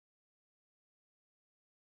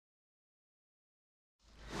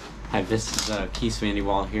Hi, this is Keith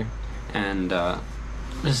Vandy here, and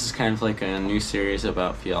this is kind of like a new series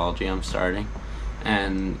about theology I'm starting,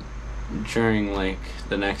 and during like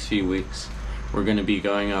the next few weeks we're going to be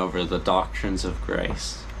going over the Doctrines of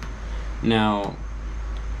Grace. Now,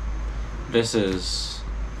 this is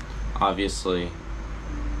obviously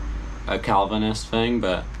a Calvinist thing,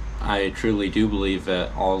 but I truly do believe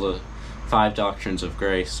that all the 5 doctrines of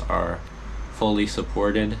grace are fully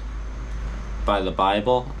supported by the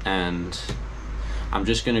Bible, and I'm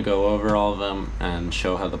just going to go over all of them and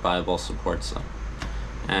show how the Bible supports them.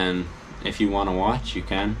 And if you want to watch, you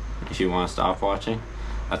can. If you want to stop watching,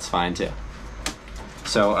 that's fine too.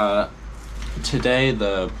 So today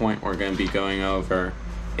the point we're going to be going over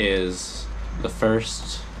is the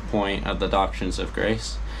first point of the Doctrines of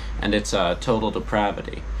Grace, and it's total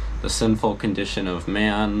depravity, the sinful condition of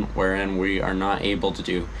man wherein we are not able to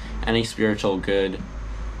do any spiritual good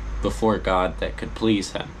before God that could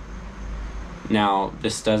please him. Now,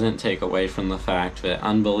 this doesn't take away from the fact that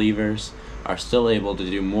unbelievers are still able to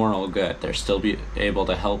do moral good. They're still able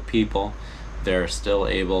to help people. They're still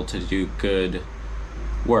able to do good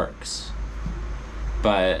works.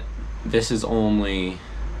 But this is only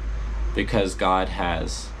because God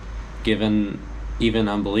has given even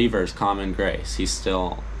unbelievers common grace. He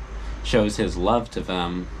still shows his love to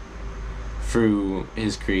them through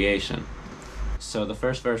his creation. So the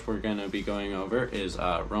first verse we're going to be going over is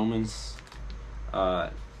Romans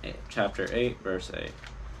chapter 8, verse 8.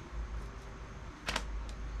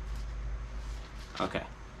 Okay,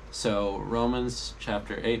 so Romans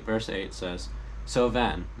chapter 8, verse 8 says, "So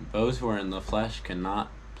then, those who are in the flesh cannot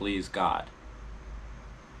please God."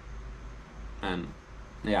 And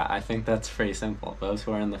yeah, I think that's pretty simple. Those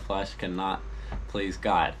who are in the flesh cannot please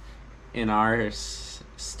God. In our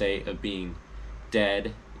state of being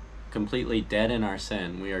dead, completely dead in our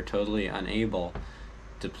sin, we are totally unable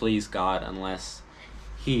to please God unless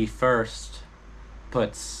he first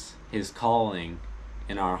puts his calling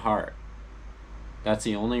in our heart. That's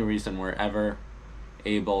the only reason we're ever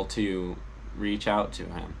able to reach out to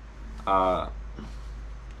him.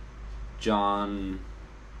 John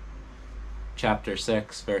chapter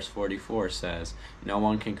 6 verse 44 says, "No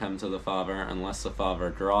one can come to the Father unless the Father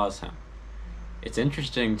draws him." It's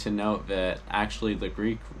interesting to note that actually the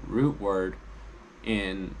Greek root word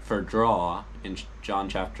for draw in John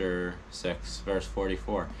chapter 6 verse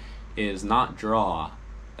 44 is not draw.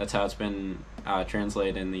 That's how it's been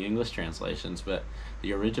translated in the English translations, but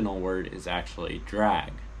the original word is actually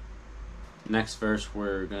drag. Next verse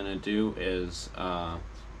we're going to do is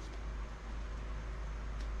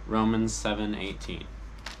Romans 7:18.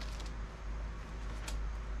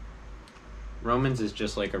 Romans is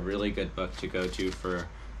just like a really good book to go to for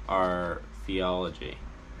our theology.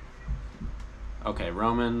 Okay,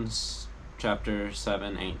 Romans chapter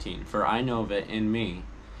 7:18. "For I know that in me,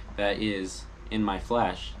 that is, in my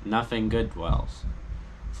flesh, nothing good dwells.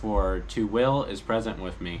 For to will is present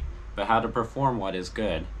with me, but how to perform what is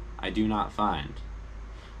good, I do not find.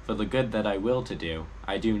 For the good that I will to do,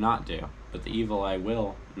 I do not do, but the evil I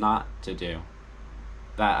will not to do,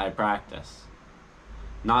 that I practice.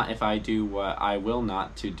 Not if I do what I will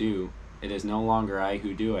not to do, it is no longer I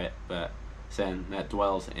who do it, but sin that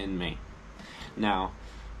dwells in me." Now,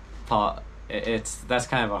 that's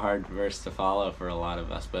kind of a hard verse to follow for a lot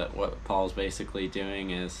of us, but what Paul's basically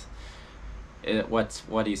doing is,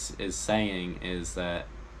 what he is saying is that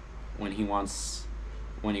when he wants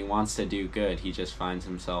to do good, he just finds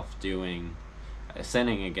himself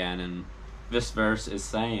sinning again, and this verse is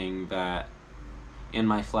saying that in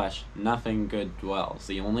my flesh nothing good dwells.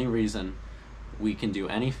 The only reason we can do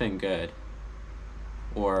anything good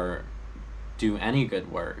or do any good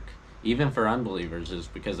work, even for unbelievers, is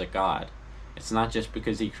because of God. It's not just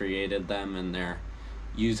because he created them and they're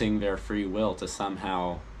using their free will to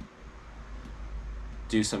somehow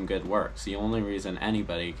do some good works. The only reason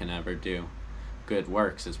anybody can ever do good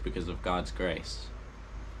works is because of God's grace.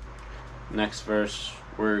 Next verse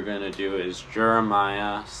we're going to do is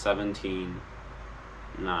Jeremiah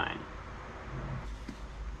 17:9.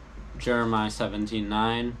 Jeremiah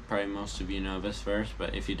 17:9, probably most of you know this verse,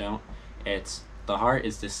 but if you don't, it's, "The heart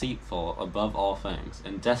is deceitful above all things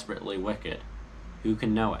and desperately wicked. Who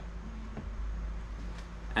can know it?"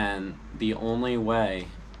 And the only way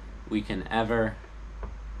we can ever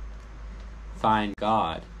find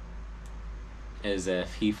God is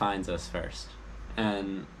if he finds us first.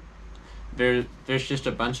 And there's just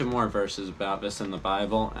a bunch of more verses about this in the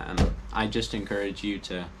Bible, and I just encourage you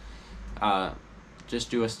to just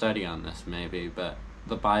do a study on this maybe, but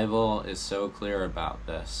the Bible is so clear about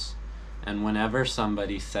this. And whenever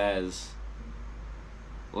somebody says,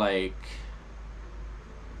 like,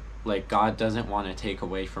 like God doesn't want to take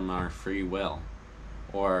away from our free will,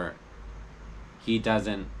 or he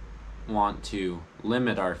doesn't want to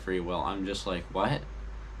limit our free will. I'm just like, what?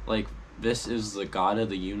 Like, this is the God of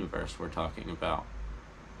the universe we're talking about.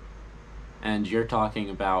 And you're talking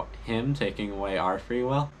about him taking away our free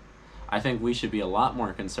will? I think we should be a lot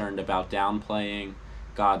more concerned about downplaying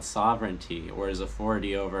God's sovereignty or his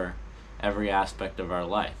authority over every aspect of our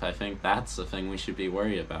life. I think that's the thing we should be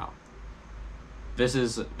worried about. This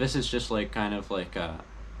is just like kind of like a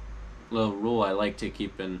little rule I like to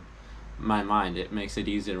keep in my mind. It makes it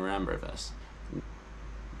easy to remember this.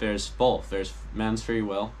 There's both. There's man's free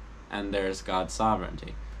will and there's God's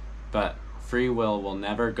sovereignty. But free will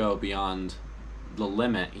never go beyond the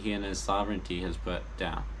limit he and his sovereignty has put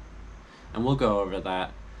down. And we'll go over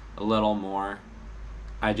that a little more.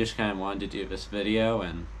 I just kind of wanted to do this video,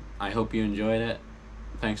 and I hope you enjoyed it.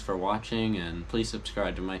 Thanks for watching, and please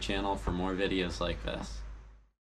subscribe to my channel for more videos like this.